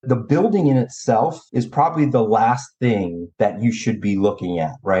the building in itself is probably the last thing that you should be looking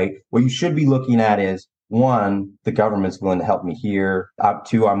at, right? What you should be looking at is, one, the government's willing to help me here.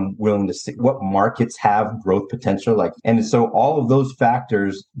 Two, I'm willing to see what markets have growth potential. And so all of those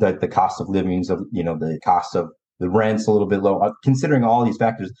factors, the cost of living, the cost of the rent's a little bit low. Considering all these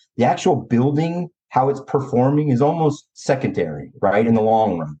factors, the actual building, how it's performing is almost secondary, right? In the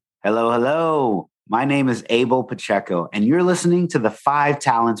long run. Hello. My name is Abel Pacheco, and you're listening to the 5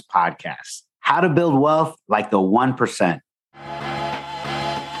 Talents Podcast, how to build wealth like the 1%.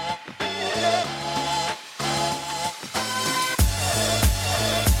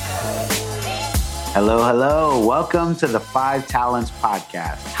 Hello. Welcome to the 5 Talents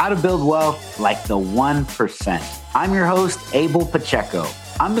Podcast, how to build wealth like the 1%. I'm your host, Abel Pacheco.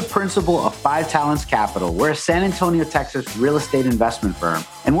 I'm the principal of 5 Talents Capital. We're a San Antonio, Texas real estate investment firm,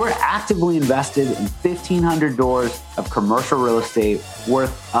 and we're actively invested in 1,500 doors of commercial real estate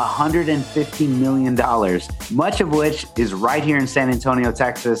worth $150 million, much of which is right here in San Antonio,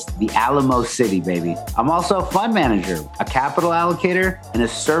 Texas, the Alamo City, baby. I'm also a fund manager, a capital allocator, and a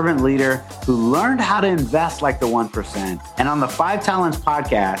servant leader who learned how to invest like the 1%. And on the 5 Talents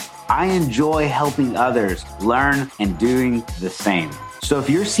Podcast, I enjoy helping others learn and doing the same. So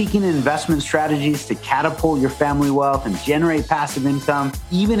if you're seeking investment strategies to catapult your family wealth and generate passive income,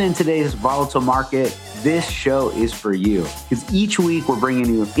 even in today's volatile market, this show is for you. Because each week we're bringing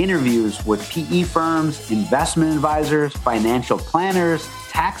you interviews with PE firms, investment advisors, financial planners,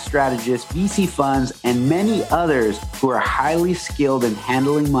 tax strategists, VC funds, and many others who are highly skilled in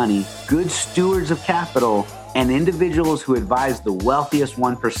handling money, good stewards of capital, and individuals who advise the wealthiest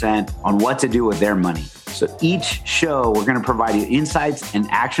 1% on what to do with their money. So each show, we're going to provide you insights and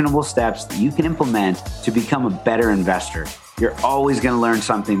actionable steps that you can implement to become a better investor. You're always going to learn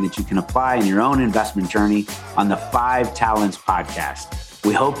something that you can apply in your own investment journey on the 5 Talents Podcast.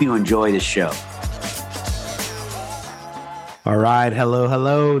 We hope you enjoy this show. All right.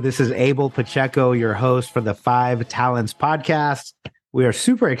 Hello. This is Abel Pacheco, your host for the 5 Talents Podcast. We are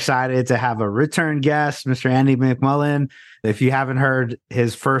super excited to have a return guest, Mr. Andy McMullen. If you haven't heard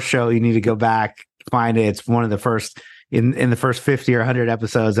his first show, you need to go back, find it. It's one of the first in the first 50 or 100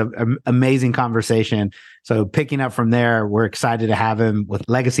 episodes of amazing conversation. So picking up from there, we're excited to have him with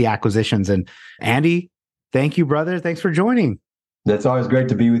Legacy Acquisitions. And Andy, thank you, brother. Thanks for joining. That's always great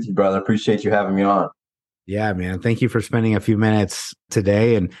to be with you, brother. Appreciate you having me on. Yeah, man. Thank you for spending a few minutes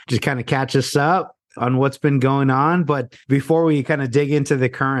today and just kind of catch us up on what's been going on. But before we kind of dig into the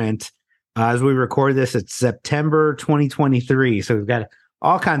current, as we record this, it's September 2023. So we've got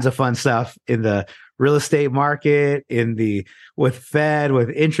all kinds of fun stuff in the real estate market, with Fed, with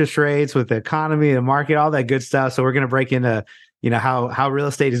interest rates, with the economy, the market, all that good stuff. So we're going to break into, how real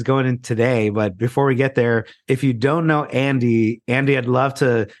estate is going in today. But before we get there, if you don't know Andy, I'd love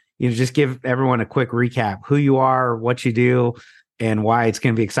to, just give everyone a quick recap, who you are, what you do, and why it's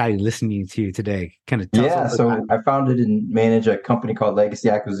going to be exciting listening to you today. Kind of tell us so I founded and manage a company called Legacy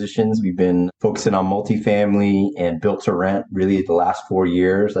Acquisitions. We've been focusing on multifamily and built to rent really the last 4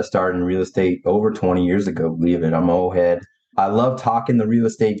 years. I started in real estate over 20 years ago, believe it. I'm an old head. I love talking the real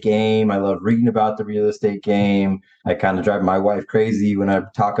estate game. I love reading about the real estate game. I kind of drive my wife crazy when I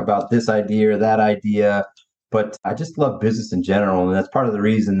talk about this idea or that idea. But I just love business in general. And that's part of the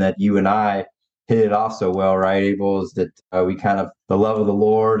reason that you and I hit it off so well, right, Abel, is that we kind of, the love of the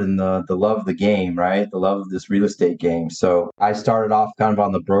Lord and the love of the game, right? The love of this real estate game. So I started off kind of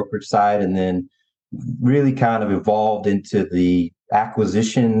on the brokerage side and then really kind of evolved into the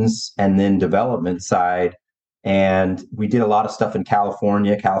acquisitions and then development side. And we did a lot of stuff in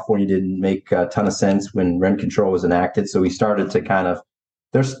California. California didn't make a ton of sense when rent control was enacted. So we started to kind of,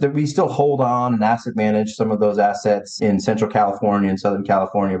 we still hold on and asset manage some of those assets in Central California and Southern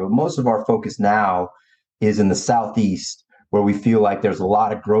California, but most of our focus now is in the Southeast, where we feel like there's a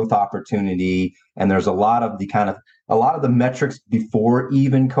lot of growth opportunity and there's a lot of the metrics before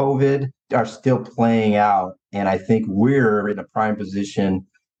even COVID are still playing out. And I think we're in a prime position,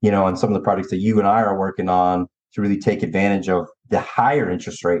 on some of the projects that you and I are working on to really take advantage of the higher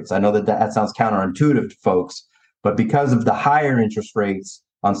interest rates. I know that sounds counterintuitive to folks, but because of the higher interest rates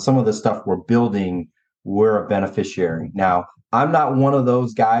on some of the stuff we're building, we're a beneficiary. Now, I'm not one of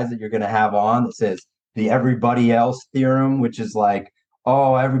those guys that you're going to have on that says the everybody else theorem, which is like,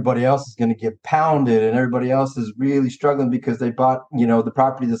 oh, everybody else is going to get pounded and everybody else is really struggling because they bought, the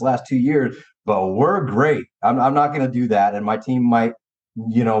property this last 2 years, but we're great. I'm not going to do that. And my team might,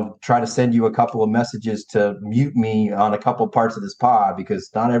 try to send you a couple of messages to mute me on a couple of parts of this pod because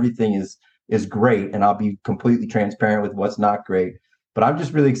not everything is great, and I'll be completely transparent with what's not great. But I'm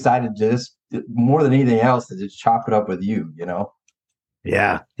just really excited, just more than anything else, to just chop it up with you.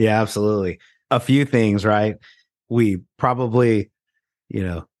 Yeah. Yeah, absolutely. A few things, right? We probably, you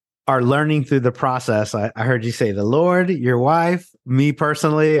know, are learning through the process. I heard you say the Lord, your wife, me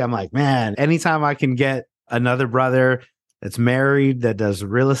personally. I'm like, man, anytime I can get another brother that's married, that does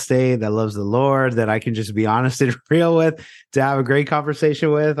real estate, that loves the Lord, that I can just be honest and real with, to have a great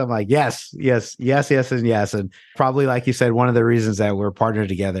conversation with, I'm like, yes, yes, yes, yes, and yes. And probably, like you said, one of the reasons that we're partnered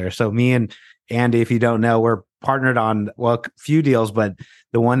together. So me and Andy, if you don't know, we're partnered on, well, a few deals, but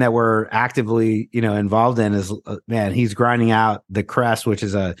the one that we're actively, involved in is, man, he's grinding out the Crest, which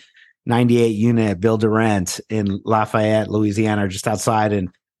is a 98 unit build to rent in Lafayette, Louisiana, just outside. And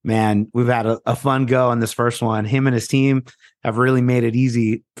man, we've had a fun go on this first one. Him and his team have really made it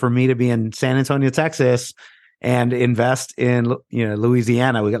easy for me to be in San Antonio, Texas, and invest in,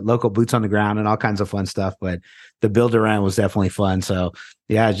 Louisiana. We got local boots on the ground and all kinds of fun stuff, but the build to rent was definitely fun. So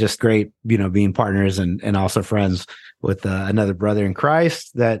yeah, it's just great, being partners and also friends with another brother in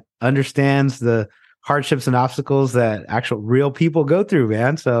Christ that understands the hardships and obstacles that actual real people go through,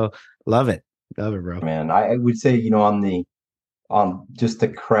 man. So love it. Love it, bro. Man, I would say, on just the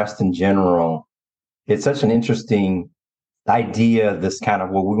Crest in general, it's such an interesting idea. This kind of,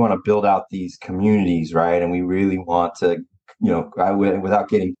 well, we want to build out these communities, right? And we really want to, without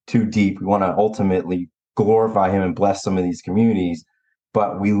getting too deep, we want to ultimately glorify him and bless some of these communities.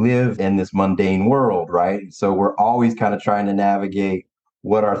 But we live in this mundane world, right? So we're always kind of trying to navigate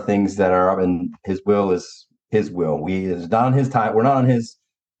what are things that are up, and his will is his will. It's not on his time. We're not on his,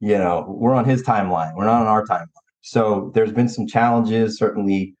 we're on his timeline. We're not on our timeline. So there's been some challenges,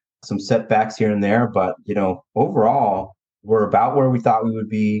 certainly some setbacks here and there, but overall, we're about where we thought we would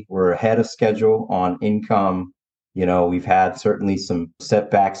be. We're ahead of schedule on income. We've had certainly some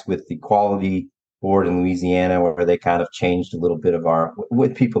setbacks with the quality board in Louisiana, where they kind of changed a little bit of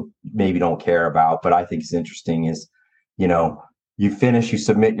what people maybe don't care about, but I think is interesting is, you finish, you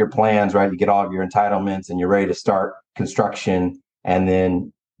submit your plans, right? You get all of your entitlements and you're ready to start construction. And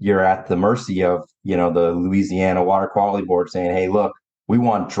then you're at the mercy of, the Louisiana Water Quality Board saying, hey, look, we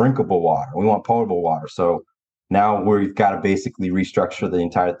want drinkable water. We want potable water. So now we've got to basically restructure the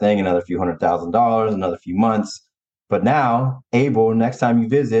entire thing, another few $100,000, another few months. But now, Abel, next time you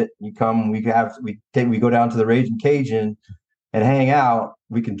visit, you come, we go down to the Raging Cajun and hang out.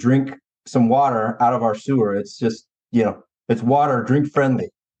 We can drink some water out of our sewer. It's just, it's water, drink friendly.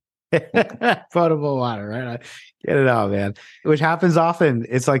 Potable water, right? I get it all, man. Which happens often.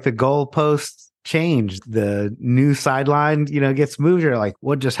 It's like the goalposts change, the new sideline, gets moved. You're like,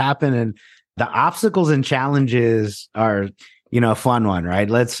 what just happened? And the obstacles and challenges are, a fun one, right?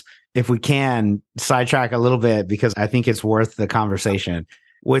 Let's, if we can, sidetrack a little bit because I think it's worth the conversation.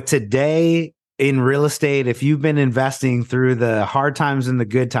 With today in real estate, if you've been investing through the hard times and the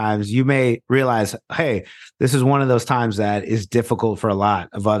good times, you may realize, hey, this is one of those times that is difficult for a lot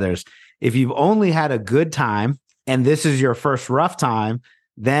of others. If you've only had a good time and this is your first rough time,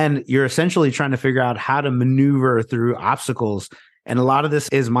 then you're essentially trying to figure out how to maneuver through obstacles. And a lot of this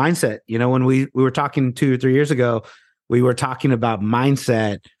is mindset. When we were talking 2 or 3 years ago, we were talking about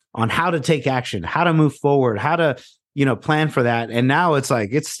mindset on how to take action, how to move forward, how to, plan for that. And now it's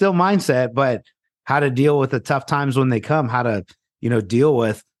like, it's still mindset, but how to deal with the tough times when they come, how to, deal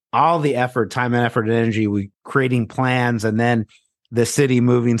with all the effort, time and effort and energy, we creating plans, and then the city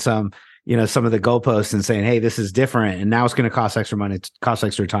moving some of the goalposts and saying, hey, this is different. And now it's going to cost extra money, it costs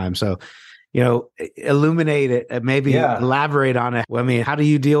extra time. So, illuminate it, maybe elaborate on it. I mean, how do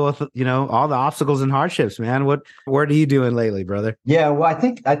you deal with, all the obstacles and hardships, man? What are you doing lately, brother? Yeah, well, I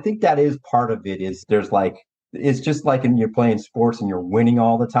think that is part of it. Is there's like, it's just like when you're playing sports and you're winning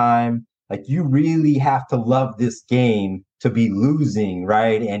all the time. Like, you really have to love this game to be losing,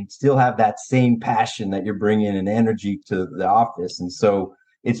 right? And still have that same passion that you're bringing and energy to the office. And so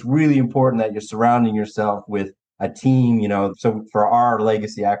it's really important that you're surrounding yourself with a team, So for our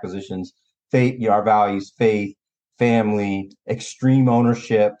legacy acquisitions, faith, our values, faith, family, extreme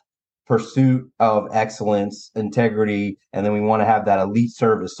ownership, pursuit of excellence, integrity, and then we want to have that elite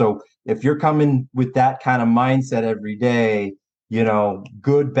service. So if you're coming with that kind of mindset every day,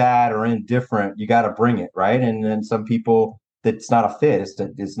 good, bad, or indifferent, you got to bring it, right? And then some people, that's not a fit.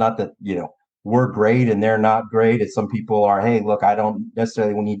 It's not that, we're great and they're not great. It's some people are, hey, look, I don't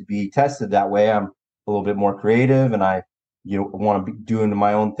necessarily need to be tested that way. I'm a little bit more creative and I want to be doing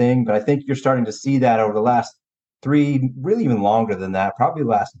my own thing. But I think you're starting to see that over the last 3, really even longer than that, probably the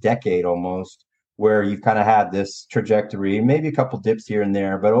last decade almost, where you've kind of had this trajectory, maybe a couple dips here and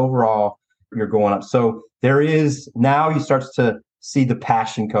there, but overall you're going up. So there is, now you start to see the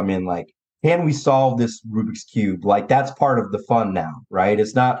passion come in, like, can we solve this Rubik's Cube? Like, that's part of the fun now, right?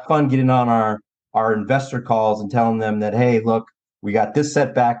 It's not fun getting on our investor calls and telling them that, hey, look, we got this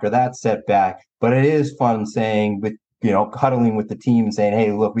setback or that setback. But it is fun saying with, huddling with the team and saying,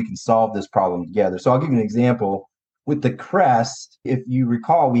 hey, look, we can solve this problem together. So I'll give you an example. With the Crest, if you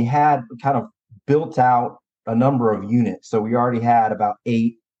recall, we had kind of built out a number of units. So we already had about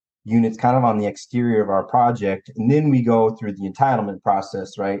 8 units kind of on the exterior of our project. And then we go through the entitlement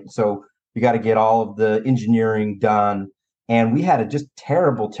process, right? So we got to get all of the engineering done. And we had a just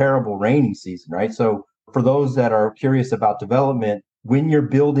terrible, terrible rainy season, right? So for those that are curious about development, when you're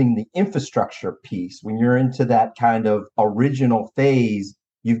building the infrastructure piece, when you're into that kind of original phase,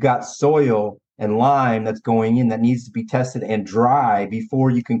 you've got soil and lime that's going in that needs to be tested and dry before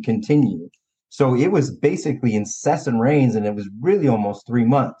you can continue. So it was basically incessant rains, and it was really almost 3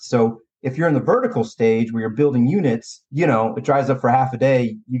 months. So if you're in the vertical stage where you're building units, it dries up for half a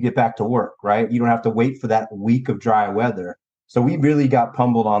day, you get back to work, right? You don't have to wait for that week of dry weather. So we really got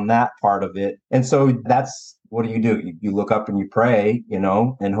pummeled on that part of it. And so that's, what do? You look up and you pray,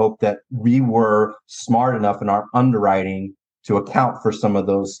 and hope that we were smart enough in our underwriting to account for some of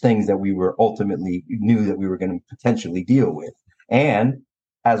those things that we were ultimately knew that we were going to potentially deal with. And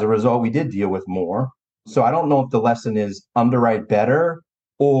as a result, we did deal with more. So I don't know if the lesson is underwrite better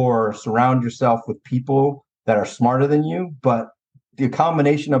or surround yourself with people that are smarter than you, but the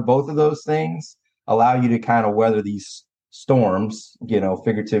combination of both of those things allow you to kind of weather these storms,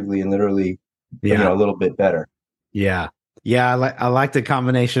 figuratively and literally, a little bit better. Yeah. Yeah. I like the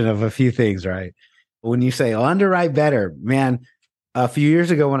combination of a few things, right? When you say underwrite better, man, a few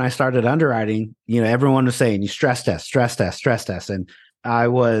years ago when I started underwriting, everyone was saying you stress test, stress test, stress test. And I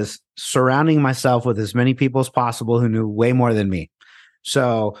was surrounding myself with as many people as possible who knew way more than me.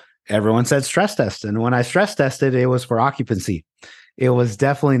 So everyone said stress test. And when I stress tested, it was for occupancy. It was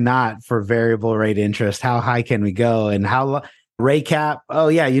definitely not for variable rate interest. How high can we go? And how rate cap? Oh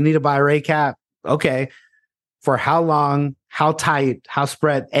yeah, you need to buy a rate cap. Okay. For how long, how tight, how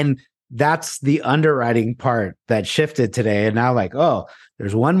spread? And that's the underwriting part that shifted today. And now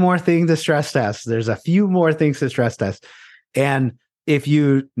there's one more thing to stress test. There's a few more things to stress test. And if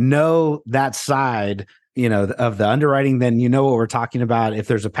you know that side, of the underwriting, then you know what we're talking about. If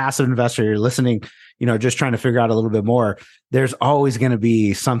there's a passive investor, you're listening, just trying to figure out a little bit more, there's always going to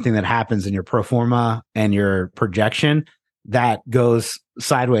be something that happens in your pro forma and your projection that goes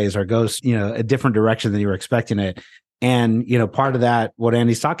sideways or goes, a different direction than you were expecting it. And, part of that, what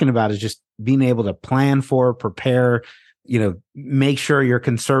Andy's talking about is just being able to plan for, prepare, make sure you're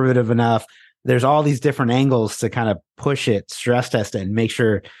conservative enough. There's all these different angles to kind of push it, stress test it, and make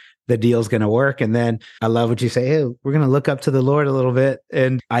sure the deal's going to work. And then I love what you say, hey, we're going to look up to the Lord a little bit.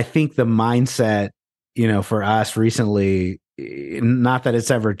 And I think the mindset, for us recently, not that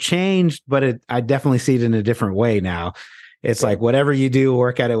it's ever changed, but I definitely see it in a different way now. It's like, whatever you do,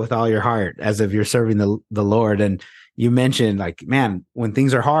 work at it with all your heart as if you're serving the Lord. And you mentioned man, when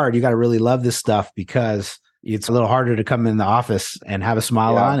things are hard, you got to really love this stuff because it's a little harder to come in the office and have a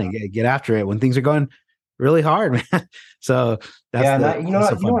smile on and get after it when things are going really hard, man. So that's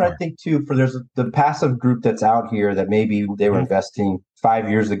what I think too, there's the passive group that's out here that maybe they were investing 5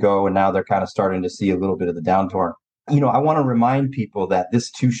 years ago and now they're kind of starting to see a little bit of the downturn. I want to remind people that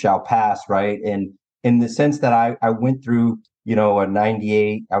this too shall pass, right? And in the sense that I went through, a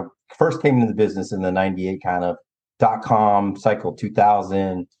 98, I first came into the business in the 98 kind of .com cycle,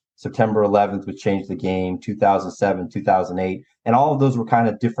 2000, September 11th, which changed the game, 2007, 2008. And all of those were kind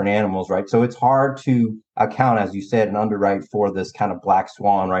of different animals, right? So it's hard to account, as you said, and underwrite for this kind of black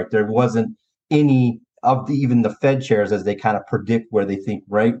swan, right? There wasn't any of even the Fed chairs as they kind of predict where they think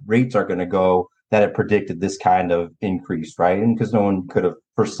rates are going to go that it predicted this kind of increase, right? And because no one could have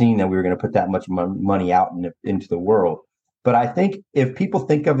foreseen that we were going to put that much money out into the world. But I think if people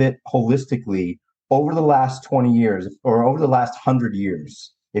think of it holistically, over the last 20 years or over the last 100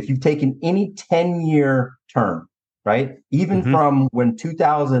 years, if you've taken any 10-year term, right? Even from when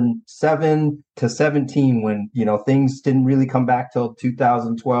 2007 to 17, when, things didn't really come back till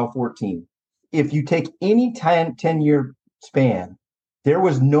 2012, 14. If you take any 10-year span, there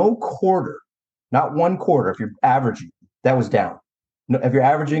was no quarter, not one quarter, if you're averaging, that was down. No, if you're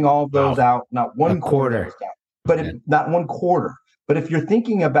averaging all of those out, not one quarter was down. But not one quarter. But if you're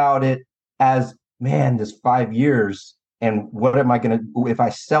thinking about it as, man, this 5 years, and what am I going to, if I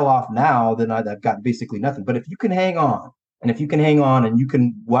sell off now, then I've got basically nothing. But if you can hang on, and you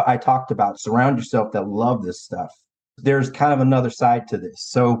can, what I talked about, surround yourself that love this stuff, there's kind of another side to this.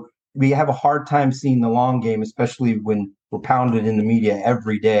 So we have a hard time seeing the long game, especially when we're pounded in the media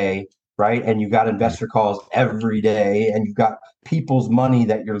every day, right? And you've got investor calls every day, and you've got people's money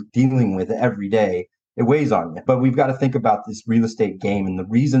that you're dealing with every day. It weighs on you. But we've got to think about this real estate game and the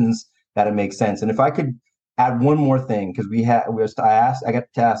reasons that it makes sense. And if I could add one more thing because I got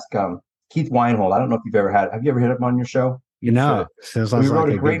to ask Keith Weinhold. I don't know if have you ever hit him on your show? You know, sounds We wrote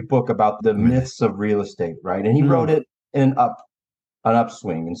like a great book about the myths of real estate, right? And he wrote it in an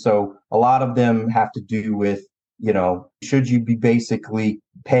upswing. And so a lot of them have to do with, should you be basically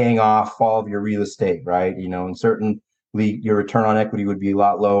paying off all of your real estate, right? And certainly your return on equity would be a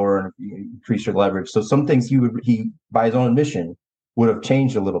lot lower and increase your leverage. So some things he by his own admission would have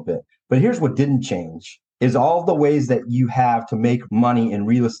changed a little bit. But here's what didn't change is all the ways that you have to make money in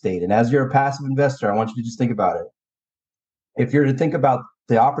real estate. And as you're a passive investor, I want you to just think about it. If you're to think about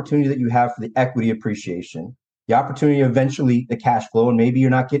the opportunity that you have for the equity appreciation, the opportunity eventually the cash flow, and maybe you're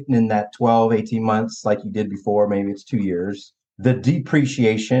not getting in that 12, 18 months like you did before, maybe it's 2 years, the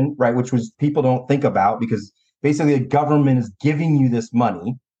depreciation, right, which was people don't think about because basically the government is giving you this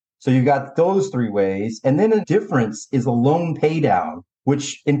money. So you've got those three ways. And then the difference is a loan pay down,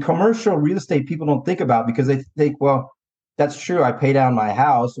 which in commercial real estate, people don't think about because they think, well, that's true. I pay down my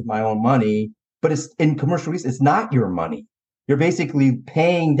house with my own money, but it's in commercial real estate, it's not your money. You're basically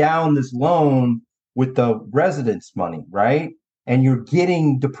paying down this loan with the residents' money, right? And you're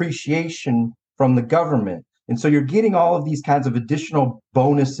getting depreciation from the government. And so you're getting all of these kinds of additional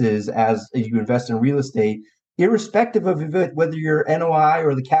bonuses as you invest in real estate, irrespective of whether your NOI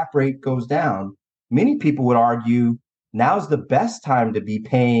or the cap rate goes down. Many people would argue now's the best time to be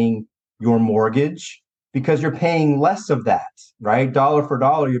paying your mortgage because you're paying less of that, right? Dollar for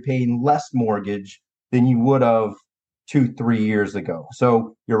dollar, you're paying less mortgage than you would have 2-3 years ago.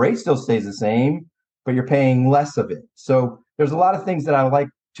 So your rate still stays the same, but you're paying less of it. So there's a lot of things that I like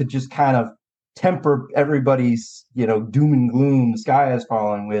to just kind of temper everybody's, doom and gloom, the sky is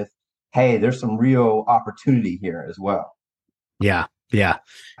falling with, hey, there's some real opportunity here as well. Yeah. Yeah.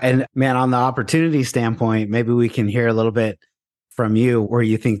 And man, on the opportunity standpoint, maybe we can hear a little bit from you where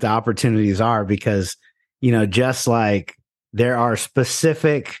you think the opportunities are, because, just like there are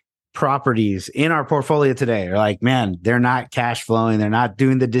specific properties in our portfolio today are like, man, they're not cash flowing. They're not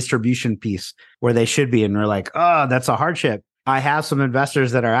doing the distribution piece where they should be. And we're like, oh, that's a hardship. I have some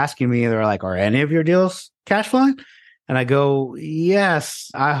investors that are asking me, they're like, are any of your deals cash flowing? And I go,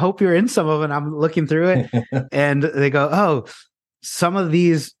 yes, I hope you're in some of it. I'm looking through it. And they go, oh, some of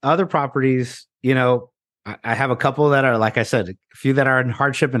these other properties, I have a couple that are, like I said, a few that are in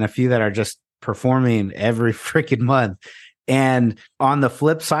hardship and a few that are just performing every freaking month. And on the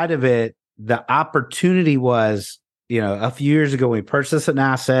flip side of it, the opportunity was, a few years ago, we purchased an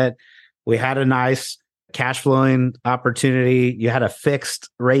asset. We had a nice cash flowing opportunity. You had a fixed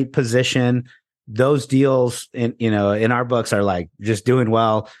rate position. Those deals in our books are like just doing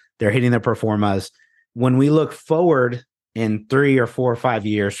well. They're hitting their pro formas. When we look forward in 3 or 4 or 5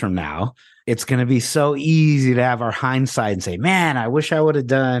 years from now, it's going to be so easy to have our hindsight and say, man, I wish I would have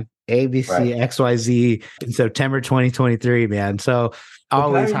done ABC, right, XYZ in September 2023, man. So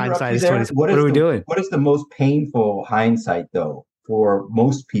always hindsight is 20. What are we doing? What is the most painful hindsight, though, for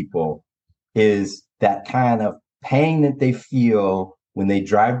most people is that kind of pain that they feel when they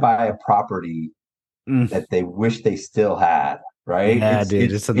drive by a property that they wish they still had, right? Yeah,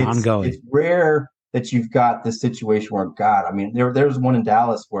 it's ongoing. It's rare that you've got this situation where, God, I mean, there's one in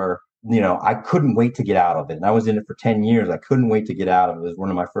Dallas where, I couldn't wait to get out of it. And I was in it for 10 years. I couldn't wait to get out of it. It was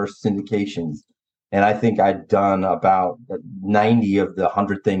one of my first syndications. And I think I'd done about 90 of the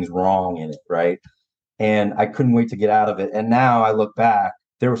 100 things wrong in it, right? And I couldn't wait to get out of it. And now I look back,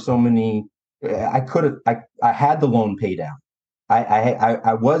 there were so many, I had the loan pay down.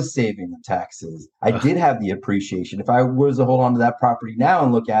 I was saving the taxes. I did have the appreciation. If I was to hold on to that property now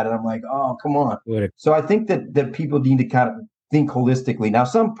and look at it, I'm like, oh, come on. So I think that people need to kind of think holistically. Now,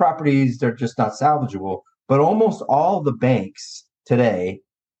 some properties, they're just not salvageable, but almost all the banks today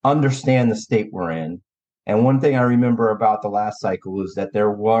understand the state we're in. And one thing I remember about the last cycle is that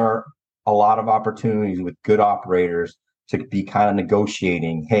there were a lot of opportunities with good operators to be kind of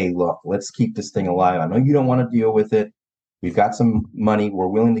negotiating, hey, look, let's keep this thing alive. I know you don't want to deal with it. We've got some money. We're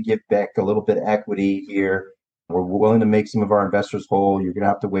willing to give back a little bit of equity here. We're willing to make some of our investors whole. You're going to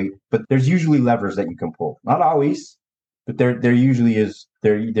have to wait. But there's usually levers that you can pull. Not always, but there usually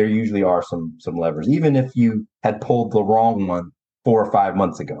are some levers, even if you had pulled the wrong one 4 or 5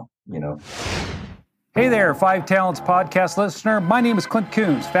 months ago, Hey there, Five Talents podcast listener. My name is Clint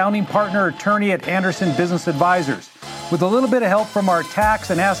Coons, founding partner attorney at Anderson Business Advisors. With a little bit of help from our tax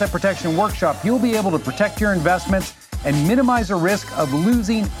and asset protection workshop, you'll be able to protect your investments and minimize the risk of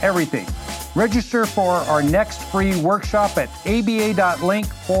losing everything. Register for our next free workshop at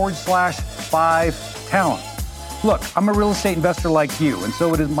aba.link/5talents. Look, I'm a real estate investor like you, and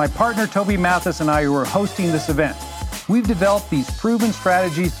so it is my partner Toby Mathis and I who are hosting this event. We've developed these proven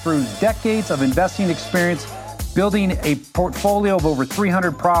strategies through decades of investing experience, building a portfolio of over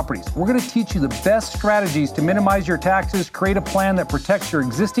 300 properties. We're going to teach you the best strategies to minimize your taxes, create a plan that protects your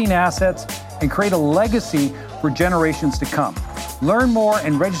existing assets, and create a legacy for generations to come. Learn more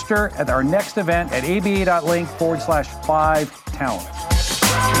and register at our next event at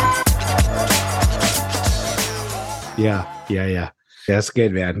aba.link/5talents. Yeah. That's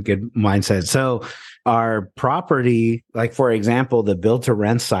good, man. Good mindset. So our property, like for example, the build to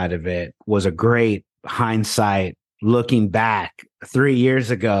rent side of it was a great hindsight looking back 3 years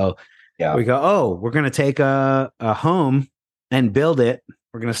ago. Yeah. We go, oh, we're going to take a home and build it.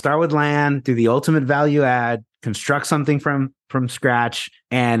 We're going to start with land, do the ultimate value add, construct something from scratch,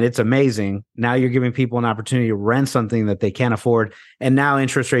 and it's amazing. Now you're giving people an opportunity to rent something that they can't afford. And now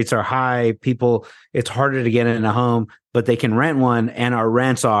interest rates are high. It's harder to get in a home, but they can rent one, and our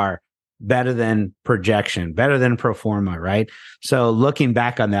rents are better than projection, better than pro forma, right? So looking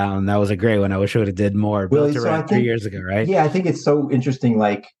back on that one, that was a great one. I wish I would have did more. Built to rent 3 years ago, right? Yeah, I think it's so interesting.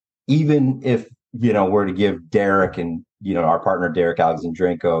 Like, even if, we're to give Derek and, our partner, Derek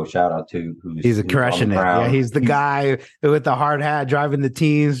Alexandrenko, shout out to he's crushing it. Yeah, he's the guy with the hard hat, driving the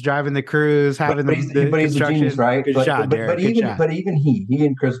teams, driving the crews, having but he's a genius, right? Good shot, Derek. But even he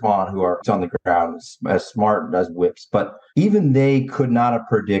and Chris Vaughn, who are on the ground, as smart as whips, but even they could not have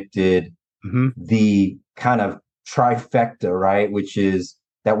predicted the kind of trifecta, right? Which is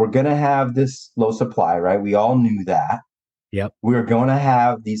that we're going to have this low supply, right? We all knew that. Yep. We're going to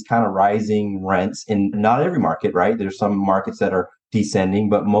have these kind of rising rents in not every market, right? There's some markets that are descending,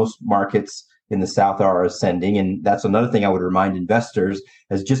 but most markets in the South are ascending. And that's another thing I would remind investors,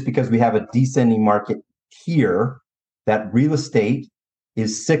 is just because we have a descending market here, that real estate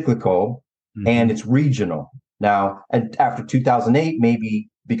is cyclical and it's regional. Now, after 2008, maybe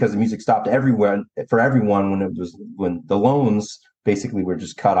because the music stopped for everyone when the loans basically were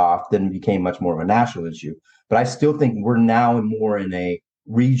just cut off, then it became much more of a national issue. But I still think we're now more in a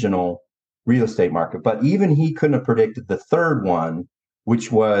regional real estate market. But even he couldn't have predicted the third one, which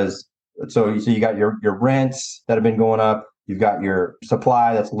was, so you got your rents that have been going up, you've got your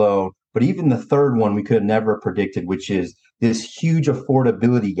supply that's low, but even the third one we could have never predicted, which is this huge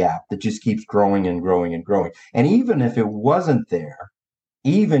affordability gap that just keeps growing and growing and growing. And even if it wasn't there,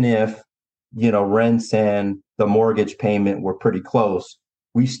 even if, rents and the mortgage payment were pretty close,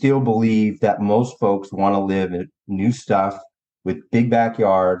 we still believe that most folks want to live in new stuff with big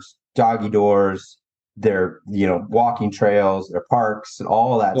backyards, doggy doors, their, walking trails, their parks, and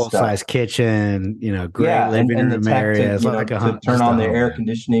all of that stuff. Full-size kitchen, great living room areas. To turn on their air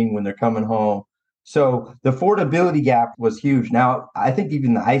conditioning when they're coming home. So the affordability gap was huge. Now, I think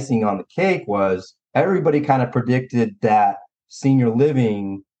even the icing on the cake was everybody kind of predicted that senior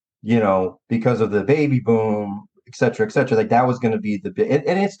living, because of the baby boom, et cetera, like that was going to be the big,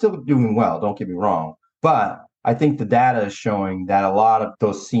 and it's still doing well, don't get me wrong. But I think the data is showing that a lot of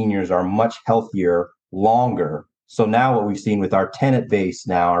those seniors are much healthier longer. So now what we've seen with our tenant base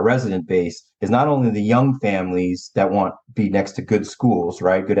now, our resident base, is not only the young families that want to be next to good schools,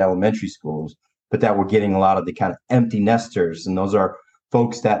 right? Good elementary schools, but that we're getting a lot of the kind of empty nesters. And those are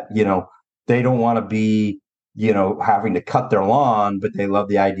folks that, they don't want to be, having to cut their lawn, but they love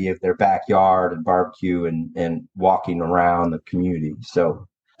the idea of their backyard and barbecue and walking around the community. So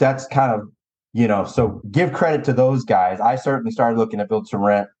that's kind of, so give credit to those guys. I certainly started looking at build to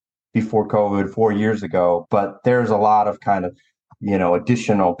rent before COVID 4 years ago, but there's a lot of kind of,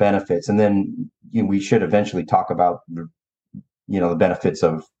 additional benefits. And then we should eventually talk about, the benefits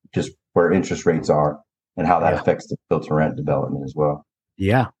of just where interest rates are and how that affects the build to rent development as well.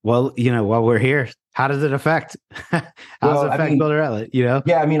 Yeah. Well, while we're here, how does it affect? How does it affect builder outlet? Yeah.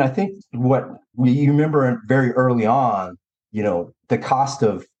 I think what you remember very early on, the cost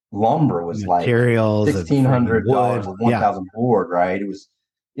of lumber was materials, like $1,600 with 1,000 board, right?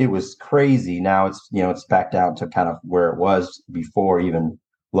 It was crazy. Now it's back down to kind of where it was before, even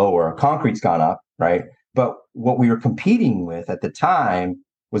lower. Concrete's gone up, right? But what we were competing with at the time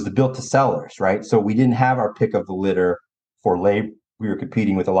was the built to sellers, right? So we didn't have our pick of the litter for labor. We were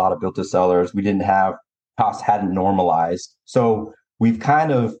competing with a lot of built to sellers. We didn't have, costs hadn't normalized. So we've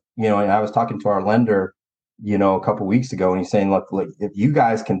kind of, and I was talking to our lender, a couple of weeks ago, and he's saying, look, if you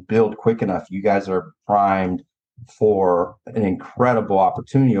guys can build quick enough, you guys are primed for an incredible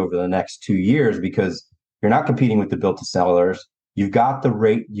opportunity over the next 2 years, because you're not competing with the built to sellers. You've got the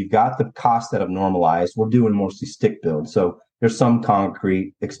rate, you've got the costs that have normalized. We're doing mostly stick build. So there's some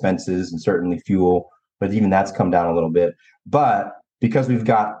concrete expenses and certainly fuel, but even that's come down a little bit. But because we've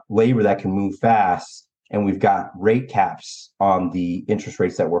got labor that can move fast and we've got rate caps on the interest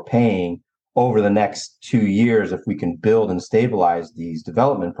rates that we're paying, over the next 2 years, if we can build and stabilize these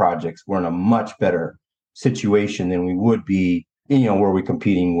development projects, we're in a much better situation than we would be, where we're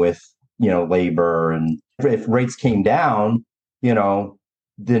competing with, labor. And if rates came down,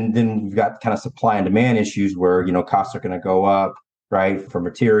 then we've got kind of supply and demand issues where, costs are going to go up, right, for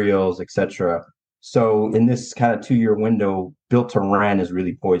materials, et cetera. So in this kind of 2-year window, built to rent is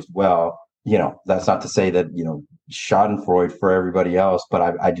really poised well. That's not to say that, Schadenfreude for everybody else,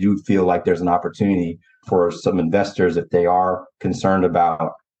 but I do feel like there's an opportunity for some investors, if they are concerned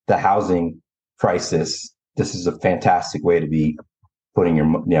about the housing crisis. This is a fantastic way to be putting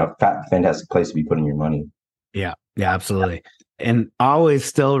your, fantastic place to be putting your money. Yeah, absolutely. And always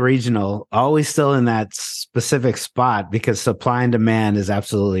still regional, always still in that specific spot, because supply and demand is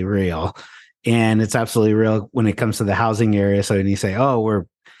absolutely real. And it's absolutely real when it comes to the housing area. So when you say, oh, we're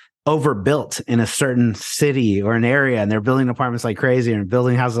overbuilt in a certain city or an area, and they're building apartments like crazy and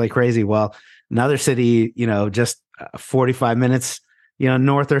building houses like crazy. Well, another city, just 45 minutes,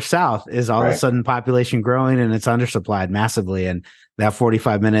 north or south is all of a sudden population growing and it's undersupplied massively. And that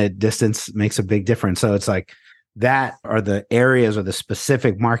 45-minute distance makes a big difference. So it's like that are the areas or the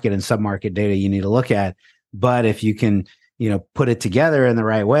specific market and submarket data you need to look at. But if you can, put it together in the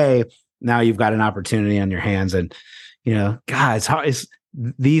right way, now you've got an opportunity on your hands. And, God, it's hard.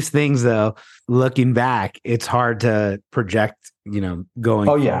 These things, though, looking back, it's hard to project, going.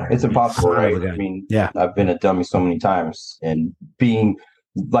 Oh, yeah, it's impossible, right? I mean, I've been a dummy so many times, and being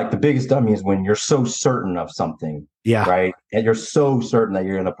like the biggest dummy is when you're so certain of something, right? And you're so certain that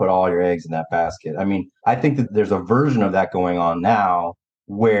you're going to put all your eggs in that basket. I mean, I think that there's a version of that going on now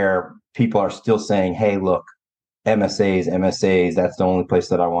where people are still saying, hey, look, MSAs, that's the only place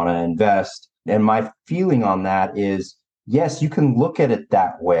that I want to invest. And my feeling on that is, yes, you can look at it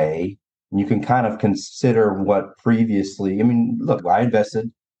that way. And you can kind of consider what previously, I mean, look,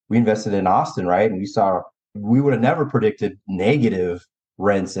 we invested in Austin, right? And we would have never predicted negative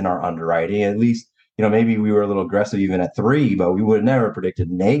rents in our underwriting. At least, maybe we were a little aggressive even at 3, but we would have never predicted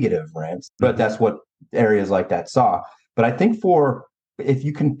negative rents. But that's what areas like that saw. But I think if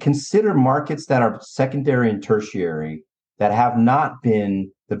you can consider markets that are secondary and tertiary that have not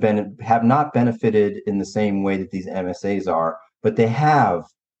benefited in the same way that these MSAs are, but they have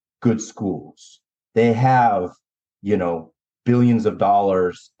good schools. They have, billions of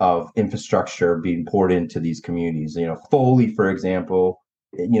dollars of infrastructure being poured into these communities. Foley, for example,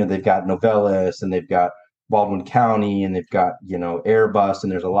 they've got Novellis and they've got Baldwin County and they've got, Airbus,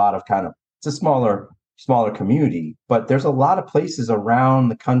 and there's a lot of it's a smaller community, but there's a lot of places around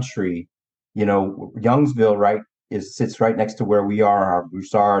the country. Youngsville, right, sits right next to where we are, our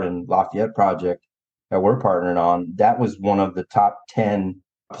Broussard and Lafayette project that we're partnering on. That was one of the top 10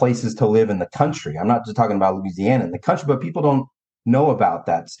 places to live in the country. I'm not just talking about Louisiana in the country, but people don't know about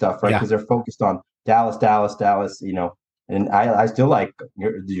that stuff, right? Because they're focused on Dallas, and I still like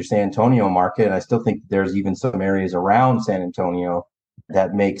your San Antonio market. And I still think there's even some areas around San Antonio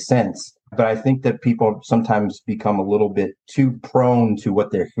that make sense. But I think that people sometimes become a little bit too prone to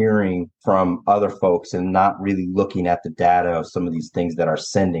what they're hearing from other folks and not really looking at the data of some of these things that are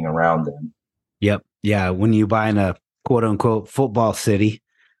sending around them. Yep. Yeah. When you buy in a quote unquote football city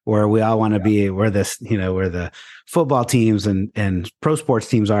where we all want to be, where where the football teams and pro sports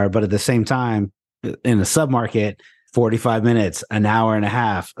teams are, but at the same time, in a submarket, 45 minutes, an hour and a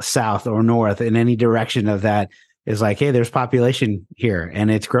half south or north in any direction of that is like, hey, there's population here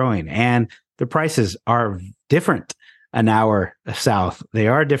and it's growing, and the prices are different an hour south. They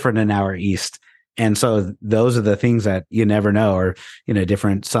are different an hour east. And so those are the things that you never know, or in a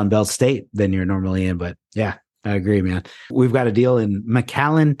different Sunbelt state than you're normally in. But yeah, I agree, man. We've got a deal in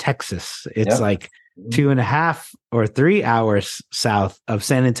McMullen, Texas. It's like 2.5 or 3 hours south of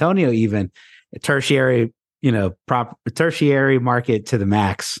San Antonio, even a tertiary, tertiary market to the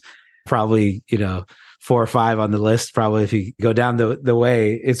max, probably, 4 or 5 on the list. Probably if you go down the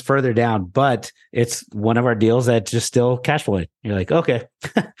way, it's further down, but it's one of our deals that just still cash flowing. You're like, okay,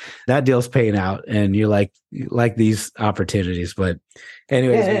 that deal's paying out, and you like these opportunities. But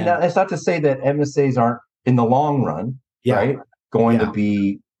anyways, it's not to say that MSAs aren't in the long run, right, going to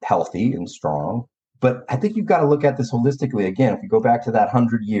be healthy and strong. But I think you've got to look at this holistically. Again, if you go back to that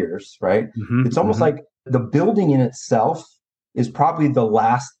 100 years, right, it's almost like the building in itself is probably the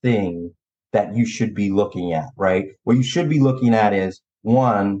last thing that you should be looking at, right? What you should be looking at is,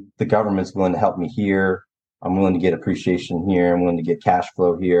 one, the government's willing to help me here. I'm willing to get appreciation here. I'm willing to get cash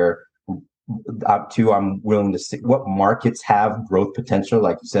flow here. 2, I'm willing to see what markets have growth potential.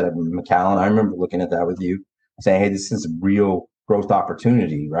 Like you said, at McMullen, I remember looking at that with you, saying, hey, this is a real growth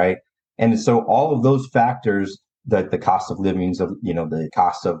opportunity, right? And so all of those factors, the cost of living, the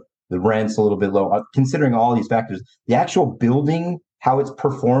cost of the rent's a little bit low. Considering all these factors, the actual building, how it's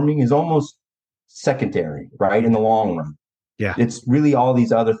performing is almost secondary, right? In the long run. Yeah. It's really all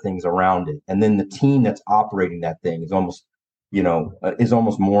these other things around it. And then the team that's operating that thing is almost, is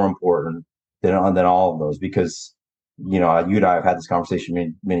almost more important than all of those, because, you and I have had this conversation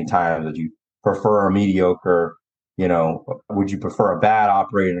many, many times. Would you prefer a mediocre, would you prefer a bad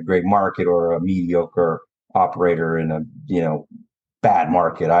operator in a great market or a mediocre operator in a, bad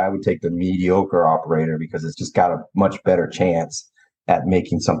market? I would take the mediocre operator because it's just got a much better chance at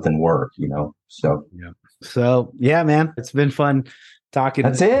making something work, So yeah. So yeah, man, it's been fun talking.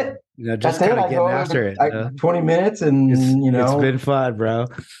 That's it. Just kind of getting after it. 20 minutes and it's been fun, bro.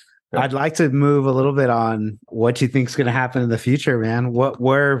 I'd like to move a little bit on what you think is going to happen in the future, man.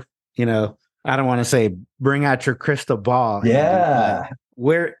 Where, I don't want to say bring out your crystal ball. Yeah.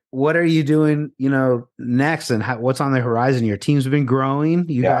 What are you doing, next, and what's on the horizon? Your team's been growing.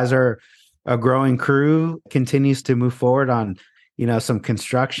 You guys are a growing crew, continues to move forward on, some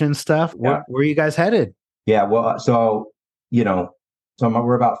construction stuff. Where are you guys headed? Yeah. Well, so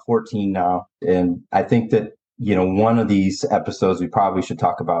we're about 14 now. And I think that, one of these episodes, we probably should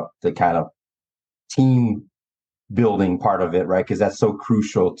talk about the kind of team building part of it, right? Because that's so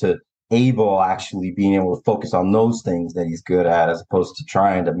crucial to Abel actually being able to focus on those things that he's good at, as opposed to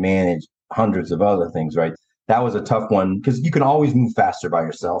trying to manage hundreds of other things, right? That was a tough one because you can always move faster by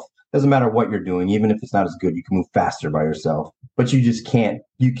yourself. Doesn't matter what you're doing, even if it's not as good, you can move faster by yourself, but you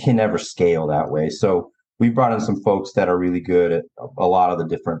can never scale that way. So we brought in some folks that are really good at a lot of the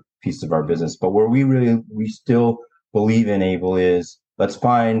different pieces of our business. But where we still believe in, Abel, is let's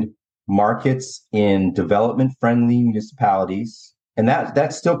find markets in development friendly municipalities. And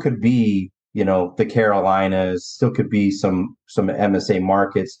that still could be, the Carolinas, still could be some MSA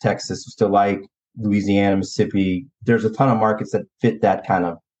markets, Texas, still like Louisiana, Mississippi. There's a ton of markets that fit that kind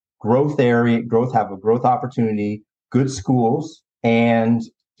of growth area, have a growth opportunity, good schools, and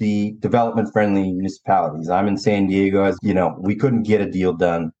the development friendly municipalities. I'm in San Diego. As we couldn't get a deal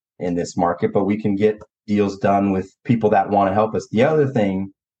done in this market, but we can get deals done with people that want to help us. The other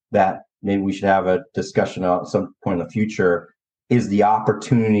thing that maybe we should have a discussion on at some point in the future is the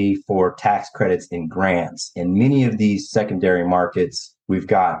opportunity for tax credits and grants. In many of these secondary markets, we've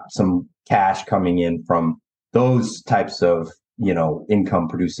got some cash coming in from those types of, income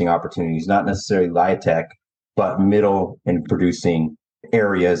producing opportunities, not necessarily high tech, but middle and producing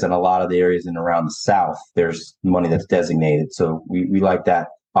areas. And a lot of the areas in around the South, there's money that's designated. So we like that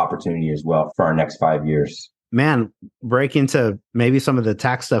opportunity as well for our next 5 years. Man, break into maybe some of the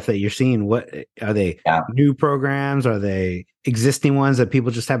tax stuff that you're seeing. What are they? New programs? Are they existing ones that people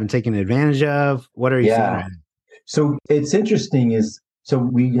just haven't taken advantage of? What are you seeing right now? So it's interesting so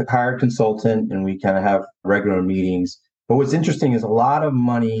we hire a consultant and we kind of have regular meetings. But what's interesting is a lot of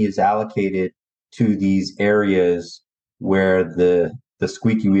money is allocated to these areas where the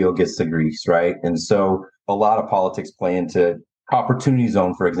squeaky wheel gets the grease, right? And so a lot of politics play into opportunity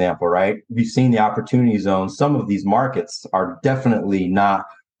zone, for example, right? We've seen the opportunity zone. Some of these markets are definitely not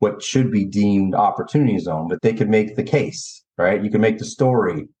what should be deemed opportunity zone, but they could make the case, right? You can make the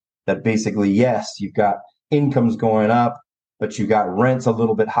story that basically, yes, you've got incomes going up, but you got rents a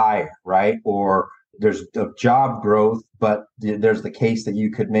little bit higher, right? Or there's a job growth, but there's the case that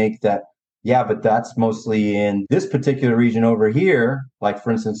you could make that, yeah, but that's mostly in this particular region over here. Like,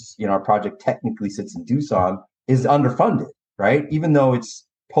 for instance, our project technically sits in Tucson, is underfunded, right? Even though it's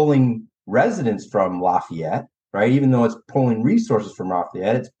pulling residents from Lafayette, right? Even though it's pulling resources from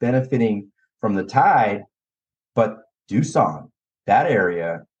Lafayette, it's benefiting from the tide. But Tucson, that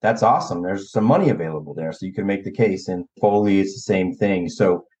area, that's awesome. There's some money available there. So you can make the case. And Foley, it's the same thing.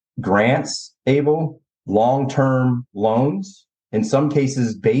 So grants, Abel, long-term loans, in some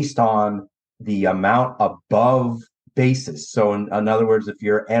cases based on the amount above basis. So in other words, if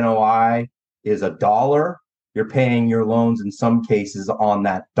your NOI is $1, you're paying your loans in some cases on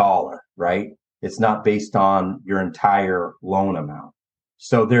that dollar, right? It's not based on your entire loan amount.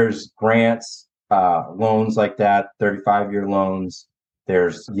 So there's grants, loans like that, 35-year loans.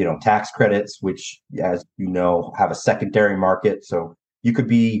 There's, tax credits, which, as you know, have a secondary market. So you could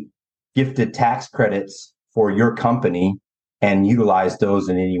be gifted tax credits for your company and utilize those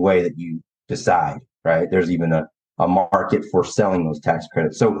in any way that you decide, right? There's even a market for selling those tax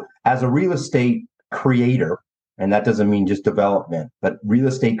credits. So as a real estate creator, and that doesn't mean just development, but real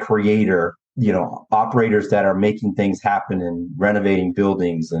estate creator, operators that are making things happen and renovating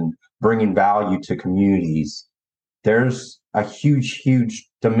buildings and bringing value to communities, there's a huge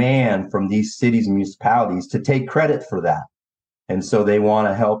demand from these cities and municipalities to take credit for that. And so they want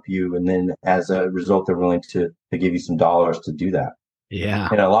to help you. And then as a result, they're willing to give you some dollars to do that. Yeah.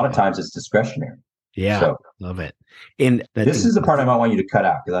 And a lot of times it's discretionary. Yeah. So Love it. And this is the part I might want you to cut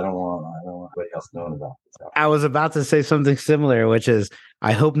out because I don't want anybody else knowing about this. I was about to say something similar, which is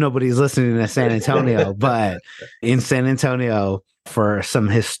I hope nobody's listening to San Antonio, but in San Antonio for some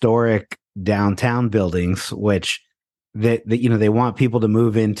historic downtown buildings, which they want people to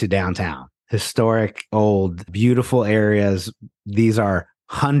move into downtown, historic, old, beautiful areas. These are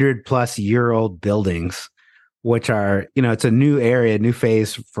 100+ year old buildings, which are, it's a new area, new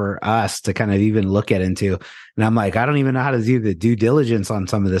phase for us to kind of even look at into. And I'm like, I don't even know how to do the due diligence on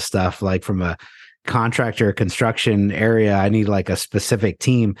some of this stuff, like from a contractor construction area. I need like a specific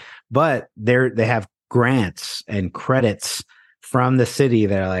team, but they have grants and credits from the city.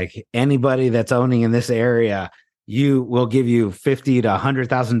 They're like, anybody that's owning in this area, will give you $50,000 to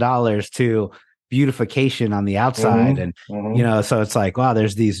 $100,000 to beautification on the outside. And so it's like, wow,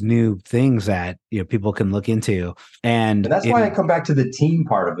 there's these new things that people can look into. And that's why I come back to the team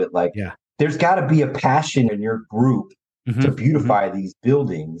part of it. Like, there's got to be a passion in your group to beautify these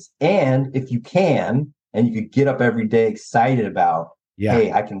buildings. And if you can, and you could get up every day excited about,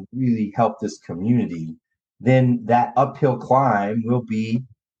 hey, I can really help this community, then that uphill climb will be,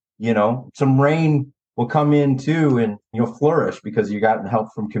 some rain will come in too, and you'll flourish because you got help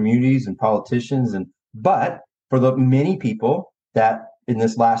from communities and politicians. But for the many people that in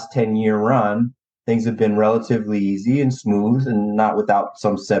this last 10-year run, things have been relatively easy and smooth and not without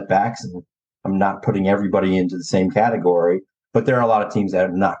some setbacks. And I'm not putting everybody into the same category, but there are a lot of teams that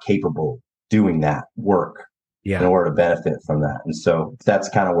are not capable of doing that work in order to benefit from that. And so that's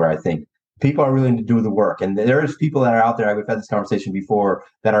kind of where I think people are willing to do the work. And there's people that are out there, we've had this conversation before,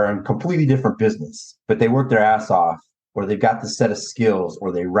 that are in completely different business, but they work their ass off, or they've got the set of skills,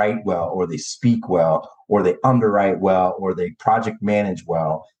 or they write well, or they speak well, or they underwrite well, or they project manage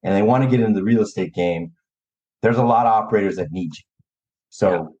well, and they want to get into the real estate game. There's a lot of operators that need you.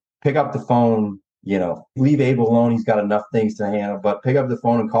 So pick up the phone, leave Abel alone. He's got enough things to handle, but pick up the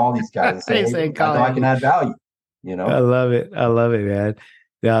phone and call these guys and say, hey, I know I can add value. I love it, man.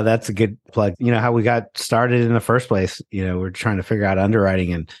 Yeah, that's a good plug. How we got started in the first place, we're trying to figure out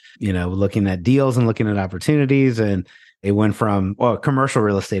underwriting and, looking at deals and looking at opportunities. And it went from, commercial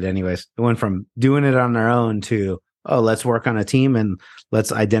real estate anyways, it went from doing it on our own to, let's work on a team and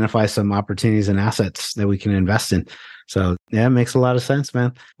let's identify some opportunities and assets that we can invest in. So yeah, it makes a lot of sense,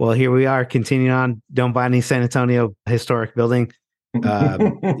 man. Well, here we are continuing on. Don't buy any San Antonio historic building.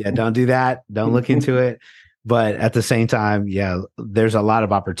 Don't do that. Don't look into it. But at the same time, there's a lot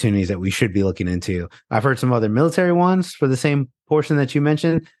of opportunities that we should be looking into. I've heard some other military ones for the same portion that you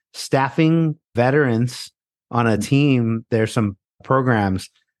mentioned, staffing veterans on a team. There's some programs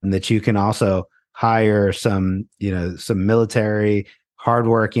that you can also hire some military,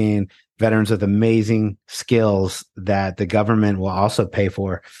 hardworking veterans with amazing skills that the government will also pay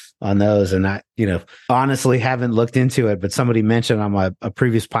for on those. And I, honestly haven't looked into it, but somebody mentioned on a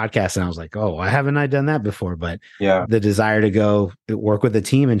previous podcast and I was like, why haven't I done that before? But the desire to go work with a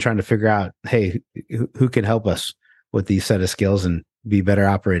team and trying to figure out, hey, who can help us with these set of skills and be better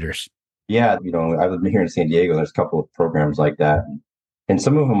operators. Yeah. I've been here in San Diego. There's a couple of programs like that. And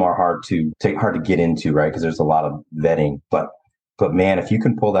some of them are hard to get into, right? Because there's a lot of vetting, but man, if you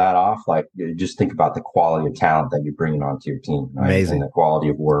can pull that off, like just think about the quality of talent that you're bringing onto your team, right? Amazing, and the quality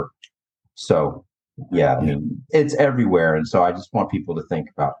of work. So, I mean, it's everywhere. And so I just want people to think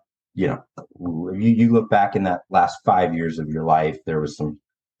about, you look back in that last 5 years of your life, there was some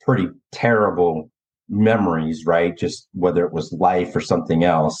pretty terrible memories, right? Just whether it was life or something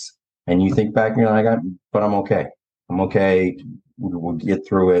else. And you think back and you're like, but I'm okay. I'm okay. We'll get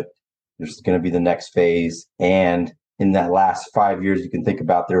through it. There's going to be the next phase. And in that last 5 years, you can think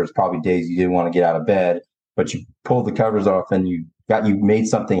about there was probably days you didn't want to get out of bed, but you pulled the covers off and you made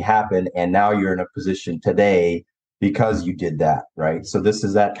something happen. And now you're in a position today because you did that, right? So this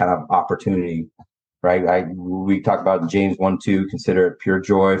is that kind of opportunity, right? We talk about in James 1:2, consider it pure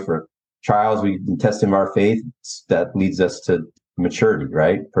joy for trials. We can test in our faith. That leads us to maturity,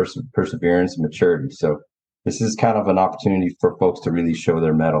 right? Perseverance and maturity. So this is kind of an opportunity for folks to really show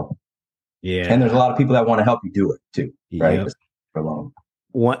their mettle. Yeah. And there's a lot of people that want to help you do it too, right? Yep. For long.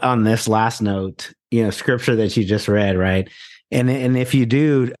 On this last note, scripture that you just read, right? And if you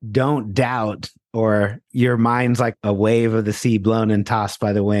don't doubt, or your mind's like a wave of the sea blown and tossed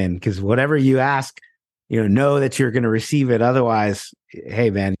by the wind, because whatever you ask, know that you're going to receive it. Otherwise, hey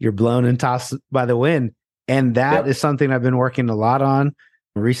man, you're blown and tossed by the wind. And that is something I've been working a lot on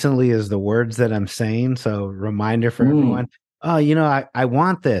recently, is the words that I'm saying. So reminder for everyone. I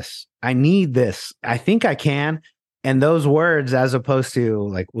want this. I need this. I think I can. And those words, as opposed to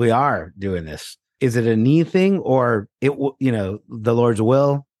like, we are doing this. is it a need thing, or it will, the Lord's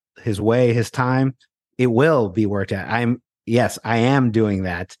will, his way, his time, it will be worked out. I am doing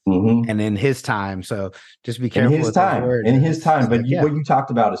that, and in his time. So just be careful with those words. In his time. But what you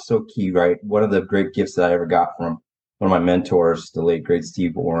talked about is so key, right? One of the great gifts that I ever got from one of my mentors, the late great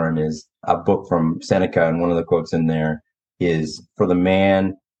Steve Warren, is a book from Seneca, and one of the quotes in there is, "For the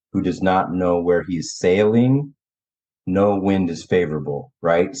man who does not know where he is sailing, no wind is favorable,"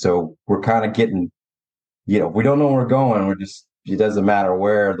 right? So we're kind of getting, we don't know where we're going. It doesn't matter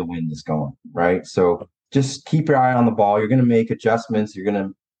where the wind is going, right? So just keep your eye on the ball. You're going to make adjustments. You're going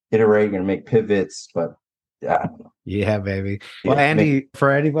to iterate. You're going to make pivots, but yeah, baby. Well, Andy, for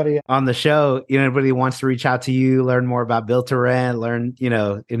anybody on the show, anybody wants to reach out to you, learn more about Built to Rent, learn,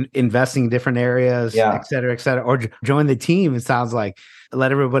 investing in different areas, et cetera, or join the team. It sounds like,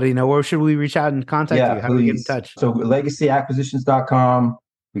 let everybody know, where should we reach out and contact you? How do we get in touch? So legacyacquisitions.com.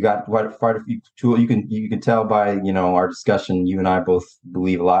 We got quite a few tools. You can tell by, our discussion, you and I both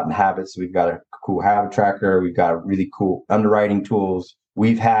believe a lot in habits. We've got a cool habit tracker. We've got really cool underwriting tools.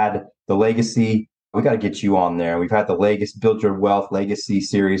 We've had the Legacy. We got to get you on there. We've had the Legacy Build Your Wealth Legacy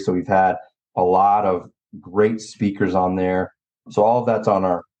series. So we've had a lot of great speakers on there. So all of that's on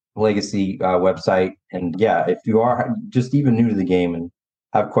our Legacy website. And yeah, if you are just even new to the game and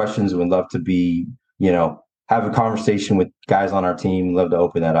have questions, we'd love to be, have a conversation with guys on our team. We'd love to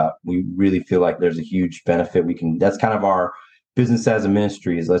open that up. We really feel like there's a huge benefit. That's kind of our business as a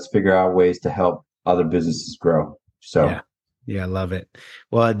ministry, is let's figure out ways to help other businesses grow. So yeah, I love it.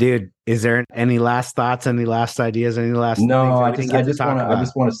 Well, dude, is there any last thoughts, any last ideas, any last No, I just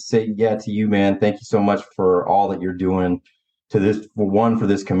want to say, to you, man, thank you so much for all that you're doing for this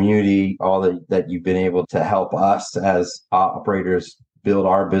community, all that you've been able to help us as operators build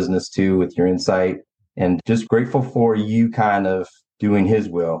our business too with your insight, and just grateful for you kind of doing his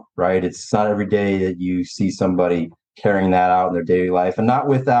will, right? It's not every day that you see somebody carrying that out in their daily life, and not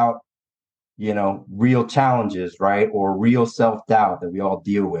without, real challenges, right? Or real self-doubt that we all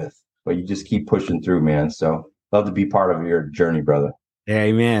deal with, but you just keep pushing through, man. So love to be part of your journey, brother.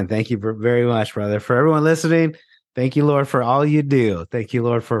 Amen. Thank you very much, brother. For everyone listening, thank you, Lord, for all you do. Thank you,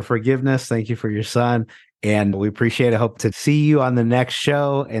 Lord, for forgiveness. Thank you for your son. And we appreciate it. Hope to see you on the next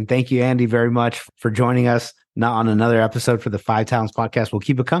show. And thank you, Andy, very much for joining us now on another episode for the 5 Talents Podcast. We'll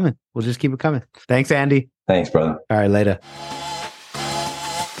keep it coming. We'll just keep it coming. Thanks, Andy. Thanks, brother. All right, later.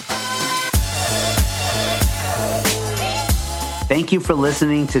 Thank you for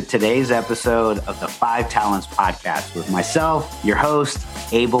listening to today's episode of the 5 Talents Podcast with myself, your host,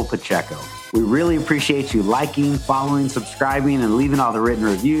 Abel Pacheco. We really appreciate you liking, following, subscribing, and leaving all the written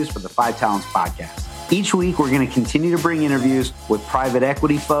reviews for the 5 Talents Podcast. Each week, we're going to continue to bring interviews with private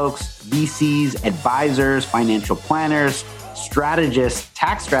equity folks, VCs, advisors, financial planners, strategists,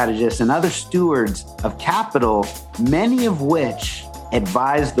 tax strategists, and other stewards of capital, many of which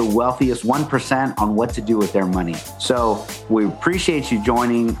advise the wealthiest 1% on what to do with their money. So we appreciate you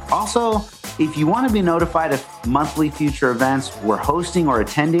joining. Also, if you want to be notified of monthly future events we're hosting or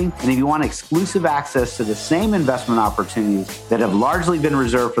attending, and if you want exclusive access to the same investment opportunities that have largely been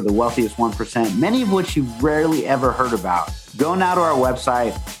reserved for the wealthiest 1%, many of which you've rarely ever heard about, go now to our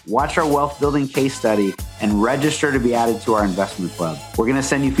website, watch our wealth building case study, and register to be added to our investment club. We're going to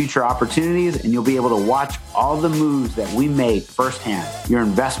send you future opportunities, and you'll be able to watch all the moves that we made firsthand. Your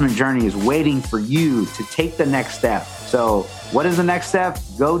investment journey is waiting for you to take the next step. So what is the next step?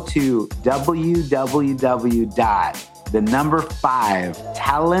 Go to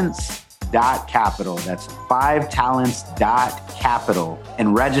www.5talents.capital. That's 5talents.capital,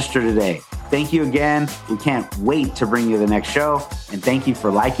 and register today. Thank you again. We can't wait to bring you the next show. And thank you for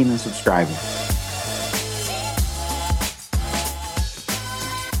liking and subscribing.